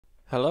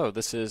Hello,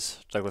 this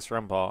is Douglas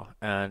Rumbaugh,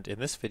 and in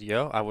this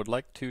video I would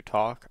like to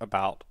talk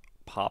about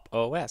Pop!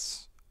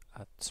 OS,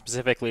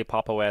 specifically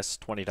Pop! OS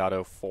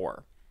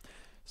 20.04.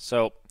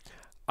 So,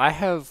 I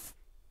have,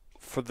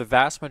 for the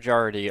vast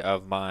majority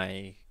of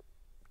my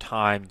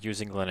time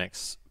using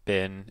Linux,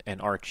 been an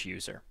Arch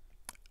user.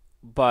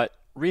 But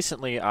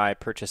recently I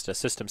purchased a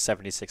System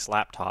 76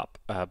 laptop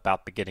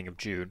about beginning of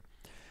June,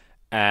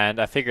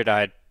 and I figured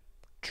I'd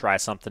try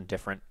something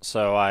different.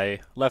 So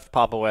I left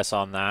Pop! OS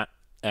on that,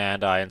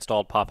 and I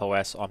installed Pop!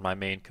 OS on my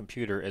main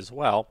computer as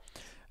well,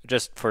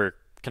 just for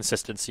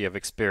consistency of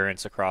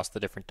experience across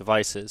the different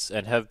devices,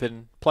 and have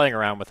been playing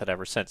around with it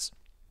ever since.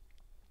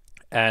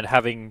 And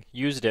having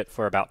used it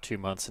for about 2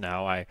 months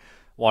now, I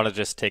want to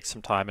just take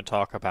some time and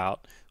talk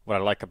about what I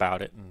like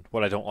about it and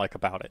what I don't like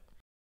about it.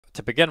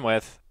 To begin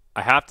with,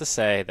 I have to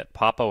say that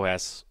Pop!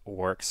 OS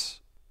works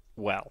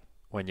well.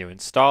 When you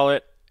install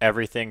it,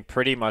 everything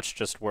pretty much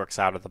just works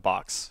out of the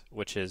box,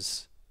 which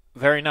is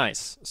very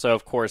nice. So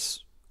of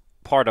course,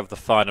 part of the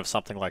fun of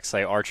something like,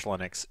 say, Arch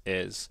Linux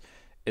is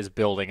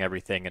building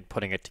everything and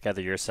putting it together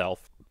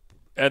yourself.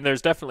 And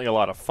there's definitely a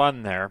lot of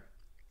fun there,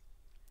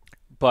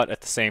 but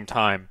at the same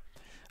time,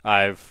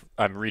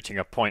 I'm reaching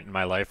a point in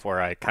my life where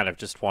I kind of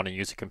just want to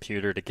use a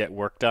computer to get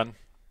work done.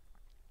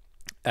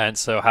 And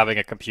so having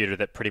a computer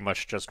that pretty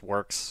much just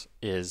works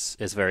is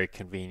very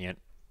convenient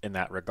in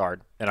that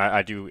regard. And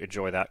I do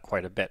enjoy that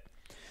quite a bit.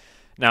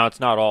 Now, it's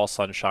not all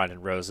sunshine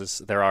and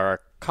roses. There are a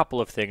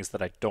couple of things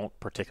that I don't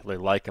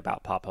particularly like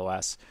about Pop!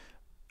 OS,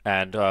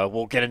 and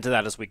we'll get into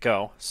that as we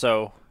go.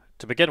 So,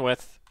 to begin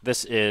with,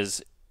 this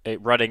is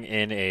running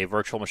in a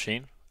virtual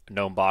machine,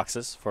 GNOME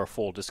boxes, for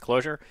full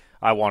disclosure.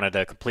 I wanted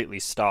a completely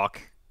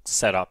stock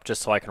setup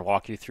just so I can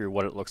walk you through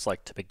what it looks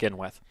like to begin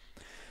with.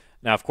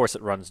 Now, of course,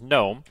 it runs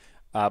GNOME,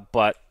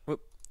 but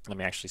let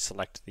me actually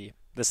select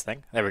this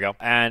thing. There we go.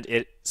 And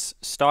its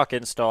stock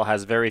install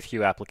has very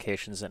few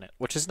applications in it,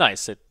 which is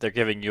nice. They're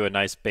giving you a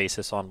nice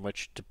basis on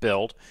which to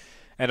build.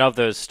 And of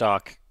those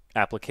stock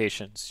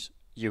applications,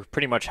 you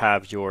pretty much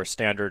have your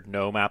standard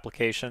GNOME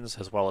applications,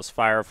 as well as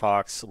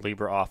Firefox,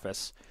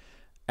 LibreOffice,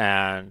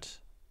 and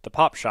the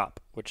Pop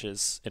Shop, which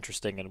is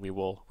interesting, and we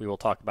will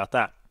talk about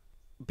that.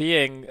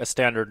 Being a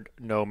standard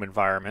GNOME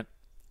environment,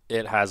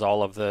 it has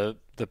all of the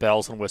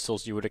bells and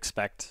whistles you would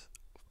expect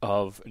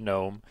of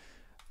GNOME,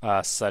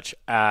 such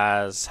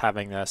as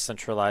having a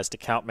centralized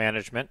account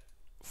management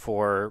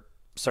for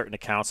certain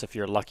accounts if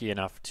you're lucky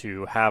enough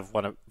to have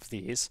one of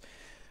these.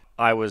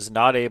 I was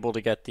not able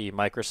to get the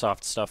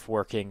Microsoft stuff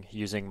working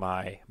using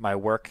my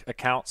work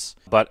accounts,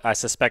 but I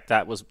suspect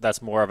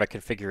that's more of a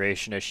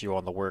configuration issue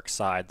on the work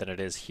side than it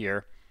is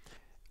here.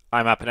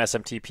 IMAP and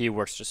SMTP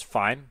works just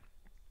fine.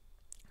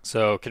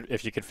 So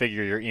if you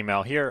configure your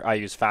email here, I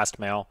use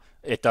Fastmail.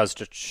 It does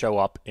just show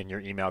up in your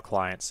email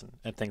clients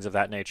and things of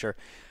that nature.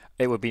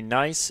 It would be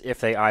nice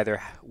if they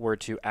either were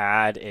to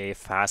add a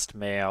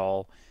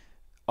Fastmail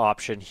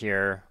option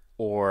here,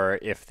 or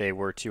if they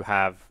were to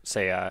have,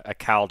 say, a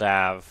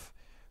CalDAV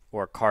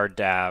or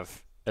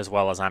CardDAV, as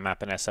well as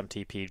IMAP and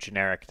SMTP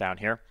generic down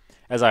here.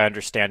 As I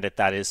understand it,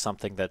 that is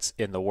something that's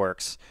in the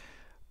works,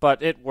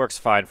 but it works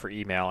fine for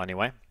email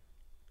anyway.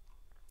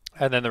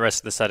 And then the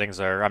rest of the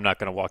settings I'm not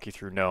going to walk you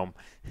through GNOME.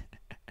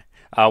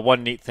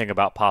 One neat thing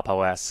about Pop!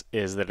 OS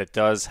is that it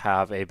does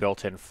have a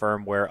built-in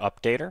firmware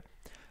updater.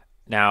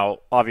 Now,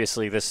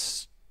 obviously,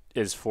 this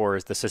is for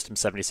the System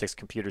 76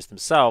 computers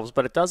themselves,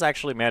 but it does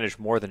actually manage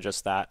more than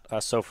just that.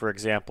 So, for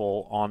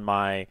example, on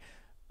my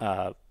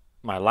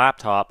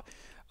laptop,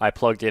 I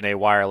plugged in a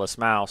wireless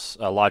mouse,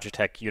 a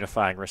Logitech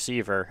unifying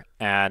receiver,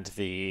 and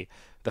the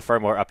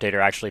firmware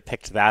updater actually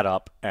picked that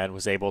up and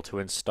was able to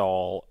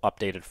install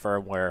updated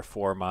firmware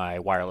for my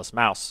wireless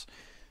mouse.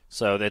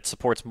 So it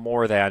supports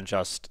more than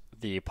just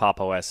the Pop!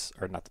 OS,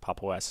 or not the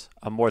Pop! OS,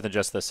 more than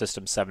just the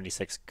System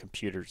 76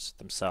 computers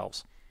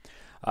themselves.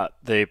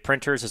 The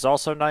printers is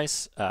also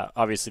nice.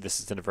 Obviously, this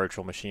is in a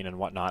virtual machine and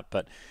whatnot,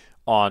 but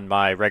on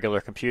my regular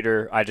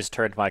computer, I just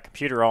turned my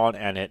computer on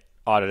and it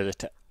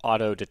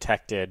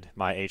auto-detected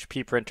my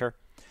HP printer.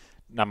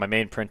 Now, my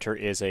main printer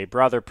is a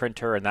Brother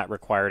printer, and that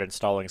required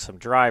installing some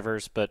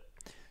drivers, but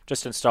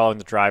just installing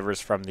the drivers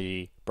from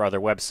the Brother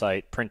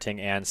website, printing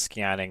and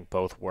scanning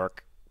both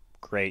work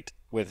great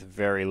with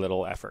very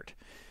little effort.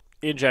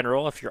 In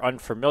general, if you're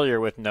unfamiliar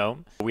with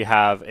GNOME, we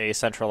have a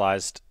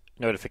centralized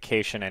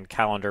notification and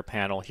calendar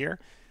panel here.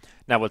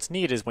 Now, what's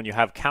neat is when you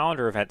have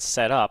calendar events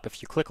set up,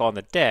 if you click on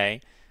the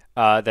day,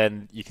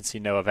 then you can see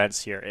no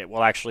events here. It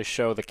will actually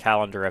show the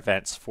calendar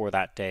events for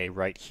that day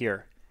right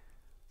here.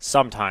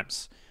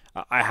 Sometimes.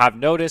 I have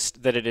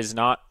noticed that it is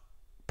not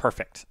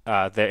perfect.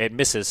 That it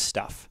misses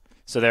stuff.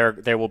 So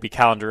there will be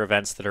calendar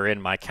events that are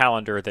in my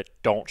calendar that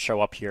don't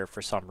show up here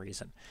for some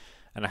reason.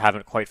 And I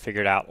haven't quite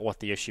figured out what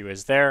the issue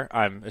is there.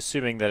 I'm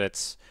assuming that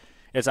it's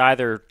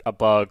either a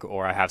bug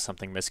or I have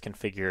something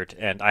misconfigured,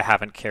 and I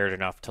haven't cared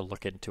enough to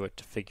look into it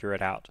to figure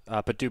it out.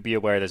 But do be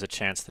aware there's a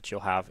chance that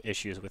you'll have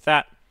issues with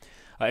that.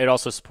 It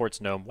also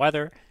supports GNOME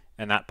weather,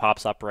 and that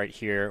pops up right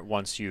here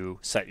once you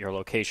set your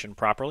location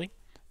properly,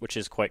 which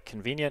is quite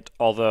convenient,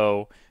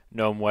 although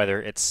GNOME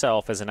Weather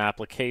itself as an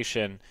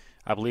application,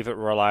 I believe it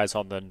relies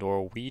on the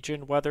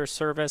Norwegian weather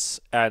service,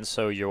 and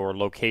so your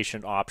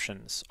location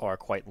options are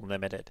quite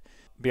limited.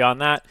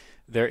 Beyond that,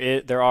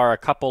 there are a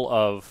couple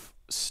of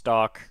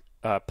stock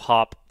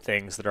pop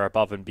things that are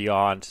above and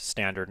beyond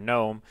standard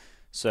GNOME.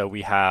 So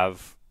we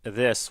have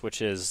this,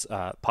 which is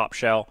Pop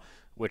Shell,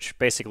 which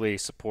basically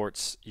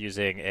supports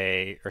using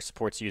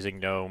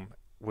GNOME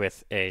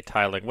with a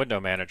tiling window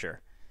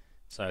manager.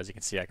 So as you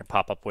can see, I can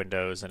pop up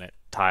windows and it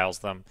tiles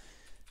them.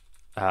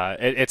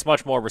 It's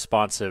much more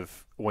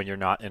responsive when you're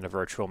not in a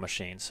virtual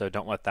machine. So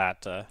don't let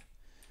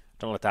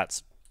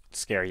that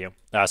scare you.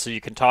 So you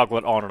can toggle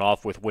it on and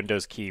off with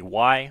Windows key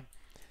Y,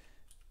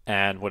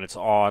 and when it's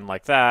on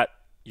like that,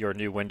 your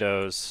new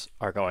windows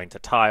are going to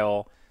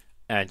tile,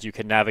 and you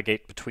can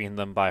navigate between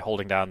them by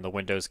holding down the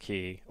Windows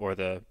key or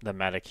the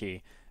Meta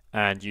key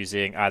and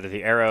using either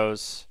the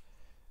arrows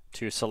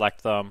to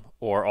select them,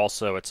 or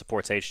also it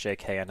supports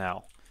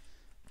HJKNL.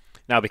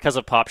 Now, because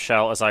of Pop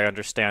Shell, as I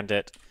understand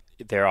it,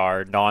 there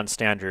are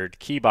non-standard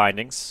key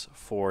bindings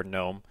for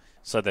GNOME,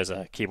 so there's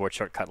a keyboard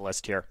shortcut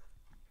list here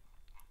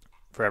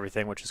for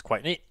everything, which is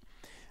quite neat.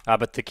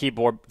 But the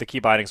key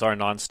bindings are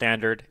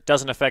non-standard. It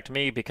doesn't affect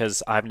me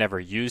because I've never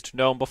used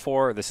GNOME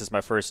before. This is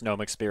my first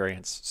GNOME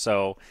experience,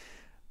 so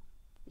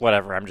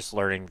whatever. I'm just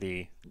learning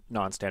the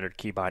non-standard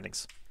key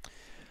bindings.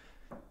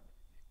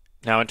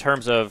 Now, in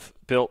terms of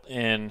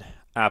built-in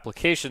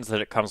applications that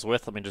it comes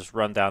with, let me just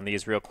run down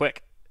these real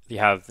quick. You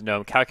have the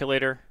GNOME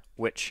Calculator,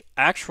 which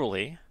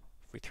actually,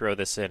 if we throw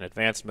this in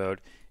advanced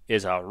mode,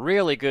 is a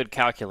really good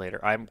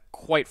calculator. I'm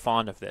quite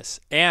fond of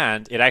this,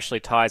 and it actually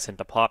ties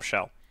into Pop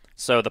Shell.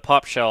 So the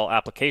Pop Shell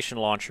application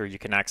launcher you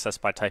can access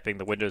by typing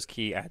the Windows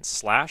key and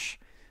slash,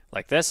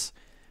 like this.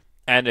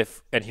 And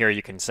here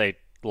you can say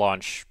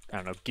launch, I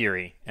don't know,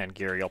 Geary, and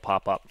Geary will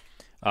pop up.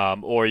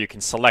 Or you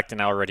can select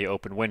an already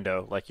open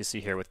window, like you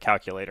see here with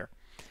Calculator.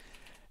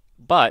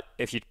 But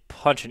if you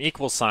punch an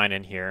equal sign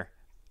in here,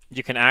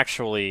 you can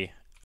actually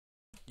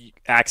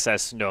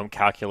access GNOME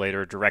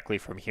Calculator directly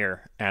from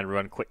here and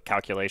run quick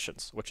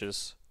calculations, which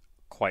is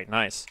quite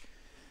nice.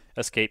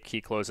 Escape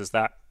key closes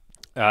that.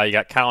 You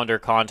got Calendar,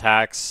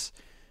 Contacts,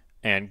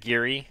 and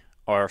Geary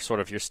are sort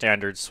of your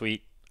standard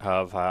suite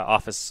of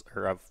Office,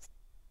 or of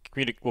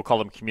we'll call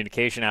them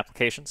communication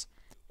applications.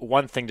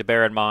 One thing to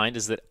bear in mind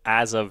is that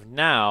as of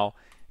now,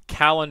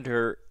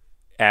 Calendar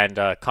and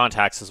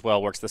Contacts as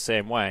well works the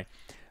same way,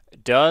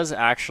 does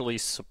actually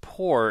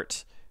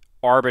support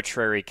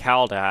arbitrary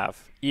CalDAV,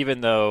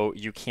 even though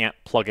you can't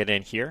plug it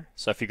in here.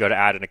 So if you go to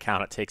add an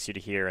account, it takes you to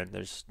here, and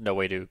there's no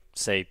way to,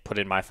 say, put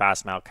in my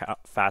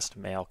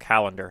Fastmail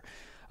calendar.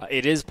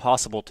 It is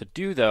possible to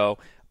do, though,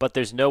 but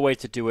there's no way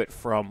to do it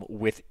from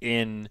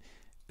within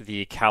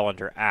the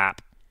calendar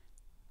app.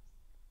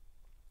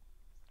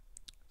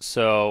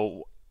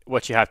 So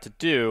what you have to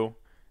do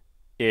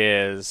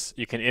is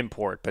you can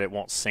import, but it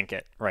won't sync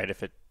it, right?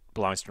 If it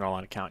belongs to an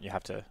online account, you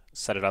have to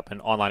set it up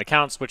in online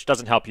accounts, which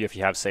doesn't help you if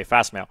you have, say,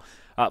 Fastmail.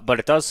 But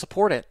it does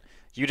support it.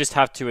 You just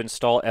have to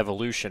install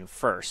Evolution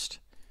first.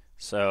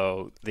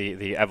 So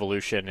the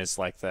Evolution is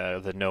like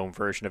the GNOME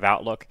version of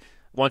Outlook.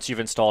 Once you've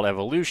installed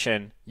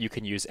Evolution, you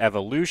can use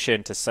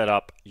Evolution to set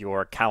up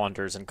your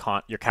calendars and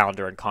your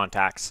calendar and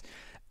contacts,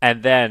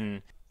 and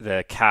then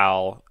the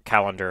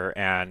calendar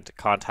and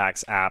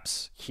contacts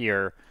apps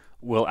here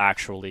will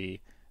actually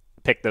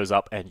pick those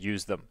up and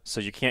use them. So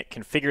you can't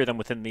configure them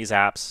within these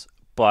apps,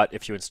 but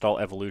if you install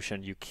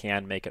Evolution, you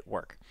can make it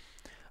work.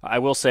 I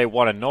will say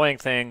one annoying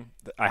thing,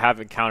 I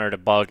have encountered a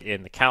bug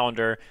in the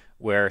calendar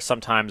where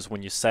sometimes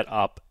when you set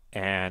up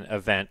an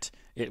event,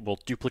 it will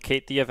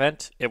duplicate the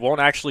event. It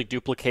won't actually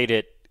duplicate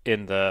it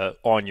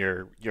on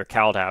your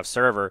CalDAV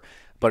server,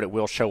 but it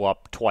will show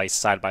up twice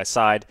side by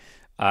side.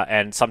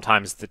 And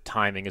sometimes the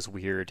timing is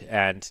weird,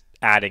 and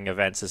adding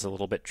events is a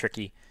little bit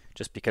tricky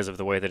just because of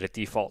the way that it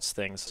defaults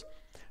things.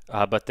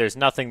 But there's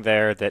nothing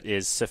there that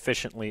is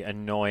sufficiently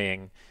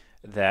annoying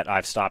that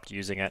I've stopped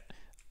using it.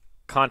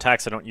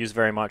 Contacts I don't use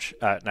very much.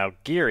 Now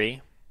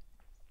Geary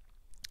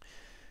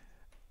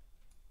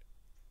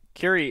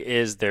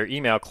is their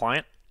email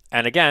client.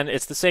 And again,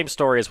 it's the same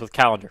story as with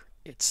Calendar.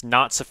 It's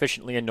not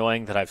sufficiently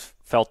annoying that I've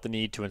felt the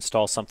need to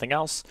install something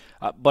else,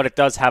 but it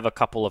does have a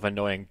couple of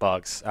annoying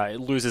bugs. It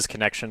loses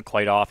connection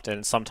quite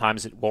often.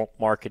 Sometimes it won't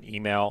mark an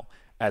email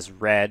as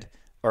read,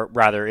 or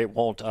rather, it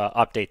won't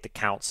update the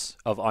counts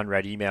of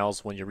unread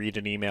emails when you read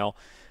an email.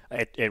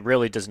 It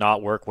really does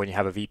not work when you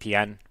have a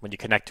VPN. When you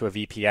connect to a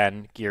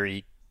VPN,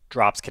 Geary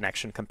drops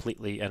connection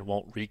completely and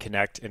won't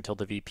reconnect until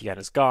the VPN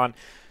is gone.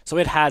 So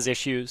it has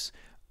issues,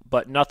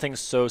 but nothing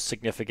so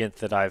significant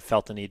that I've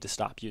felt the need to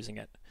stop using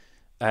it.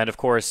 And of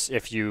course,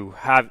 if you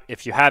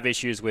have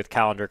issues with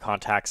Calendar,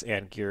 Contacts,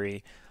 and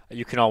Geary,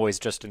 you can always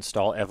just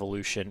install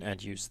Evolution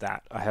and use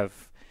that. I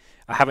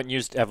haven't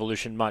used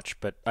Evolution much,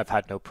 but I've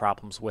had no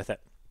problems with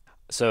it.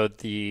 So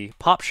the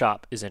Pop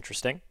Shop is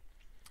interesting.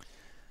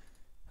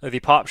 The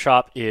Pop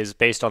Shop is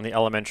based on the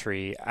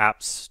Elementary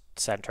Apps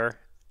Center,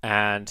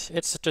 and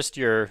it's just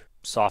your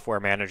software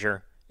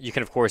manager. You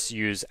can of course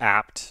use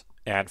apt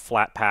and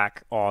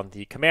flatpak on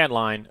the command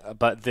line,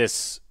 but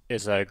this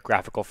is a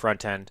graphical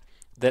front end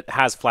that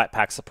has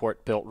Flatpak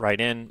support built right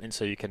in, and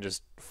so you can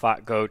just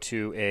go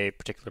to a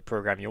particular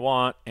program you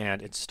want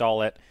and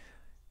install it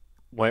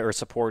where it's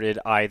supported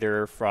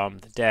either from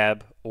the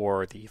deb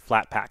or the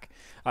Flatpak.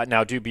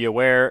 Now, do be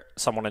aware,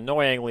 somewhat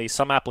annoyingly,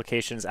 some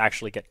applications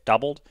actually get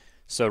doubled.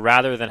 So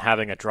rather than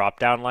having a drop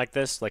down like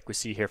this, like we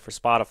see here for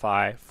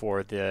Spotify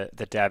for the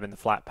deb and the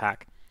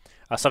Flatpak,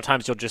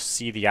 sometimes you'll just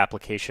see the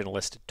application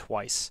listed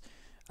twice.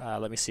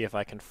 Let me see if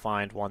I can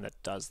find one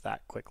that does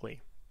that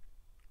quickly.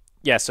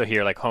 Yeah, so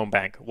here, like Home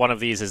Bank, one of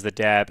these is the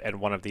deb and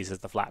one of these is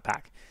the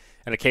Flatpak.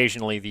 And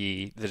occasionally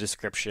the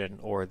description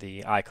or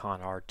the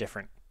icon are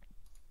different.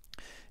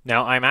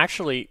 Now,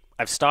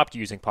 I've stopped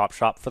using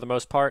PopShop for the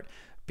most part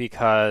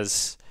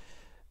because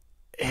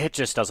it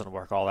just doesn't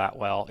work all that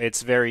well.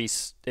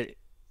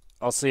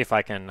 I'll see if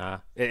I can,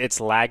 it's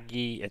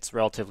laggy, it's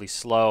relatively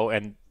slow,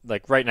 and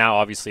like right now,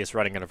 obviously it's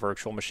running in a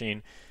virtual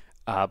machine,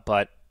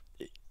 but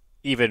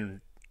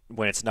even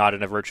when it's not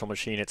in a virtual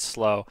machine, it's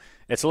slow.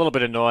 It's a little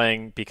bit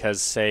annoying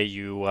because say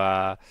you,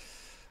 what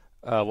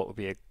would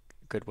be a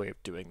good way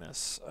of doing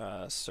this?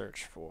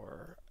 Search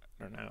for,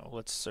 I don't know,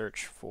 let's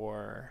search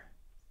for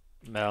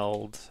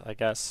meld, I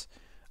guess.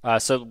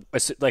 So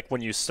it's like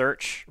when you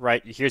search,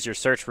 right, here's your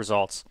search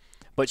results,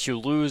 but you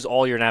lose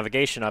all your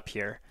navigation up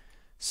here.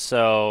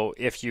 So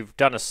if you've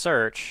done a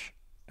search,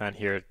 and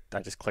here I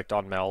just clicked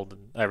on meld,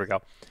 and there we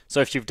go. So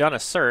if you've done a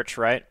search,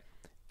 right,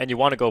 and you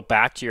want to go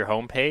back to your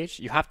home page,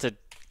 you have to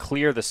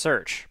clear the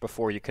search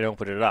before you can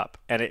open it up.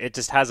 And it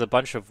just has a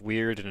bunch of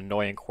weird and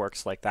annoying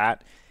quirks like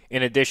that,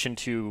 in addition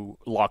to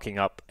locking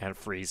up and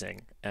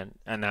freezing and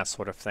that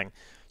sort of thing.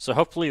 So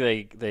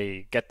hopefully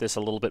they get this a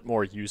little bit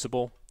more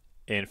usable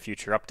in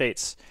future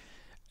updates.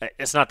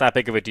 It's not that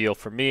big of a deal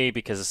for me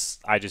because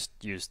I just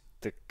used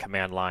the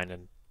command line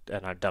and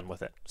I'm done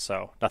with it.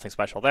 So nothing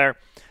special there.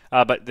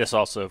 But this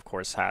also, of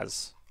course,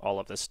 has all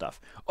of this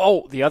stuff.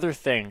 Oh, the other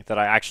thing that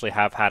I actually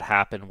have had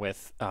happen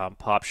with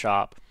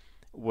PopShop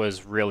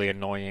was really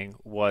annoying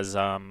was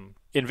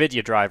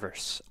NVIDIA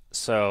drivers.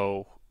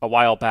 So a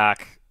while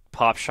back,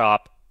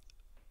 PopShop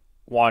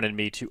wanted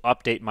me to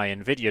update my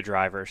NVIDIA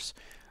drivers,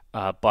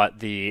 but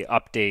the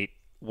update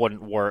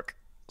wouldn't work.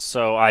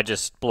 So I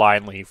just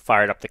blindly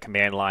fired up the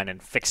command line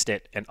and fixed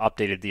it and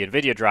updated the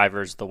NVIDIA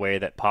drivers the way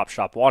that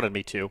PopShop wanted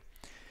me to.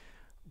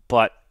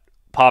 But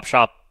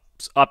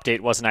PopShop's update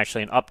wasn't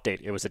actually an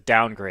update. It was a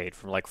downgrade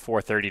from like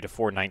 430 to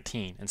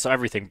 419. And so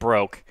everything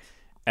broke.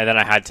 And then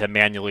I had to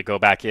manually go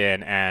back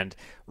in and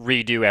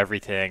redo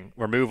everything,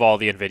 remove all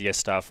the NVIDIA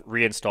stuff,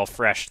 reinstall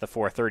fresh the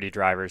 430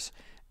 drivers,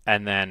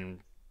 and then,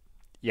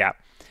 yeah.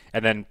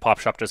 And then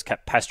PopShop just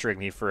kept pestering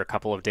me for a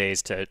couple of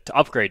days to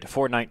upgrade to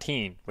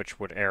 419, which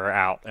would error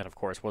out, and of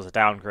course was a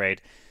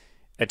downgrade,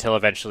 until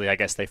eventually I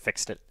guess they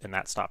fixed it and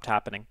that stopped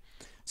happening.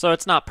 So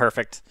it's not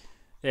perfect,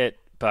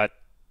 but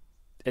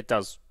it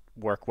does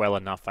work well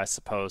enough, I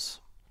suppose.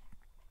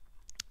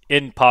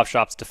 In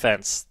PopShop's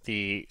defense,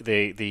 the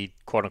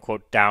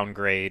quote-unquote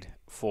downgrade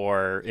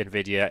for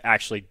NVIDIA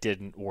actually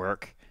didn't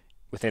work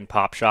within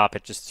PopShop.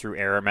 It just threw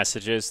error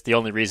messages. The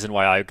only reason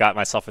why I got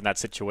myself in that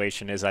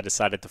situation is I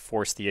decided to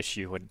force the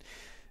issue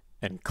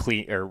and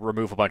clean or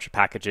remove a bunch of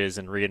packages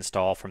and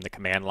reinstall from the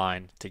command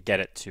line to get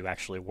it to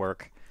actually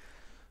work,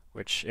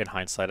 which in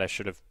hindsight I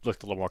should have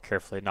looked a little more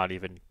carefully and not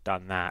even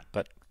done that,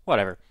 but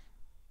whatever.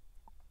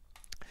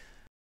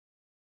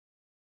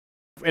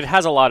 It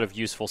has a lot of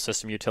useful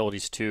system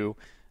utilities too.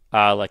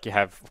 Like you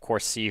have, of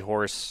course,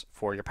 Seahorse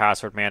for your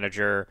password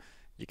manager.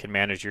 You can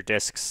manage your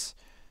disks,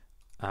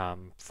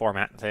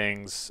 format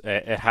things.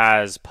 It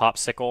has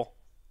Popsicle,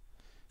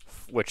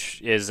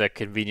 which is a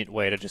convenient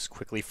way to just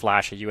quickly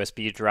flash a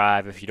USB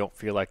drive if you don't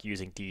feel like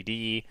using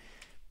DD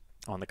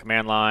on the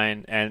command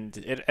line. And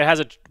it has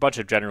a bunch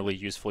of generally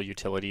useful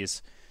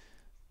utilities.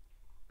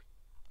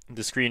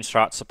 The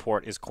screenshot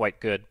support is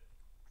quite good.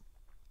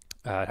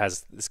 It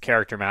has this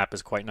character map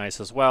is quite nice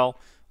as well,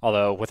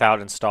 although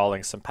without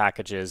installing some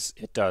packages,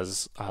 it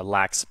does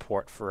lack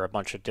support for a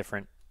bunch of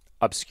different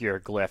obscure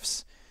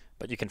glyphs,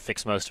 but you can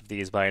fix most of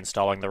these by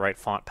installing the right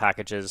font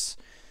packages.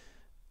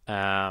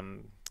 Let's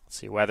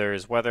see, weather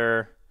is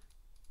weather.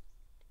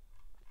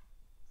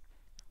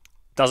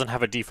 Doesn't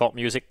have a default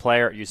music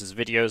player. It uses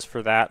videos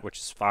for that, which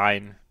is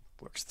fine.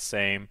 Works the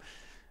same.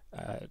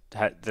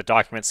 The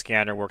document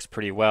scanner works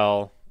pretty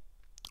well.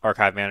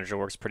 Archive Manager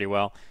works pretty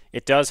well.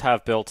 It does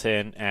have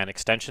built-in an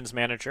extensions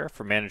manager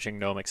for managing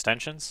GNOME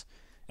extensions.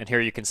 And here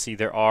you can see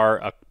there are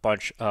a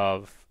bunch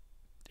of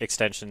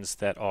extensions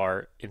that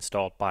are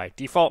installed by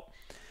default.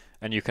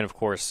 And you can, of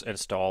course,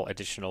 install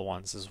additional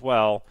ones as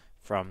well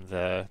from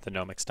the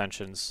GNOME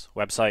extensions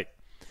website.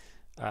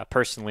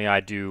 Personally, I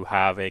do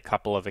have a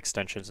couple of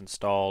extensions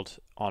installed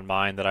on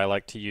mine that I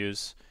like to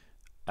use.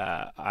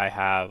 I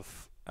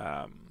have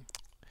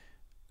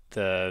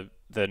the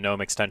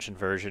GNOME extension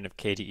version of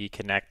KDE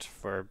Connect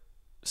for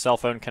cell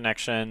phone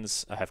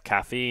connections. I have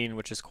Caffeine,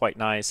 which is quite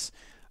nice,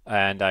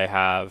 and I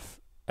have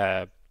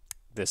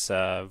this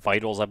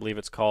Vitals, I believe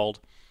it's called,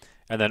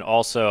 and then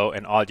also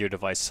an audio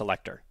device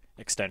selector.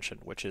 extension,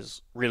 which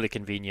is really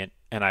convenient.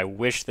 And I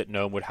wish that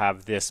GNOME would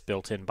have this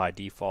built in by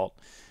default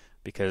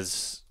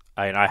because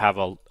I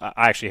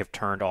actually have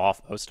turned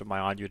off most of my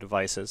audio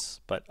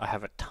devices, but I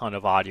have a ton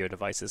of audio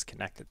devices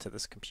connected to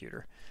this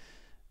computer.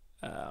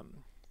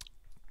 Um,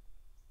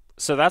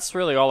 so that's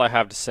really all I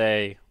have to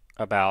say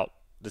about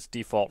this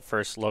default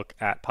first look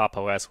at Pop!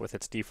 OS with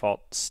its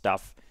default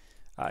stuff.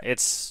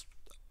 It's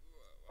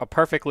a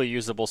perfectly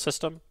usable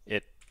system.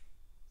 You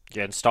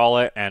install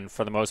it, and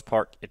for the most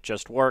part, it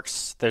just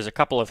works. There's a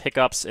couple of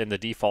hiccups in the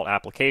default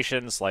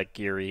applications like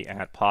Geary and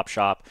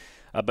PopShop,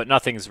 but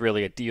nothing's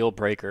really a deal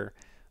breaker.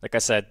 Like I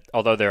said,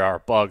 although there are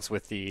bugs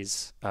with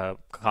these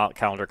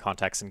calendar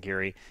contacts in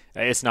Geary,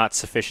 it's not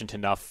sufficient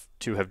enough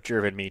to have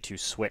driven me to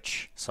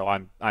switch. So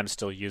I'm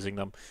still using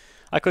them.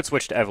 I could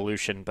switch to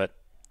Evolution, but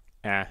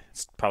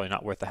it's probably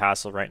not worth the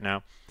hassle right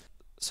now.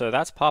 So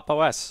that's Pop!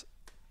 OS.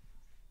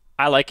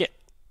 I like it.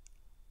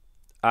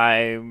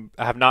 I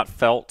have not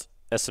felt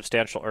a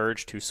substantial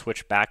urge to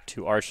switch back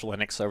to Arch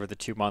Linux over the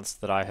 2 months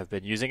that I have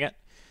been using it,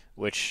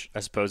 which I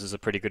suppose is a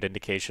pretty good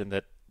indication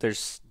that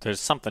there's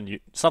something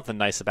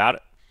nice about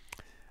it.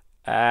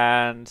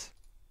 And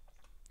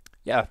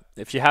yeah,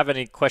 if you have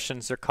any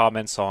questions or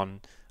comments on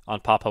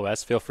Pop!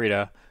 OS, feel free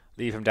to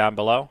leave them down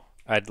below.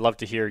 I'd love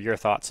to hear your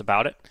thoughts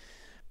about it.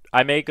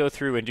 I may go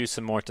through and do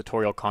some more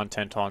tutorial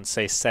content on,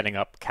 say, setting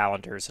up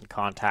calendars and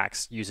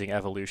contacts using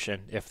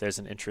Evolution if there's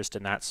an interest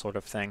in that sort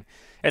of thing.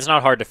 It's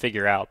not hard to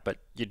figure out, but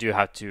you do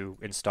have to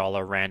install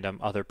a random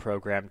other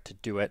program to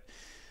do it.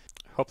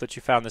 Hope that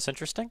you found this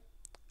interesting,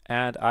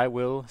 and I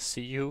will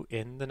see you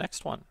in the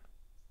next one.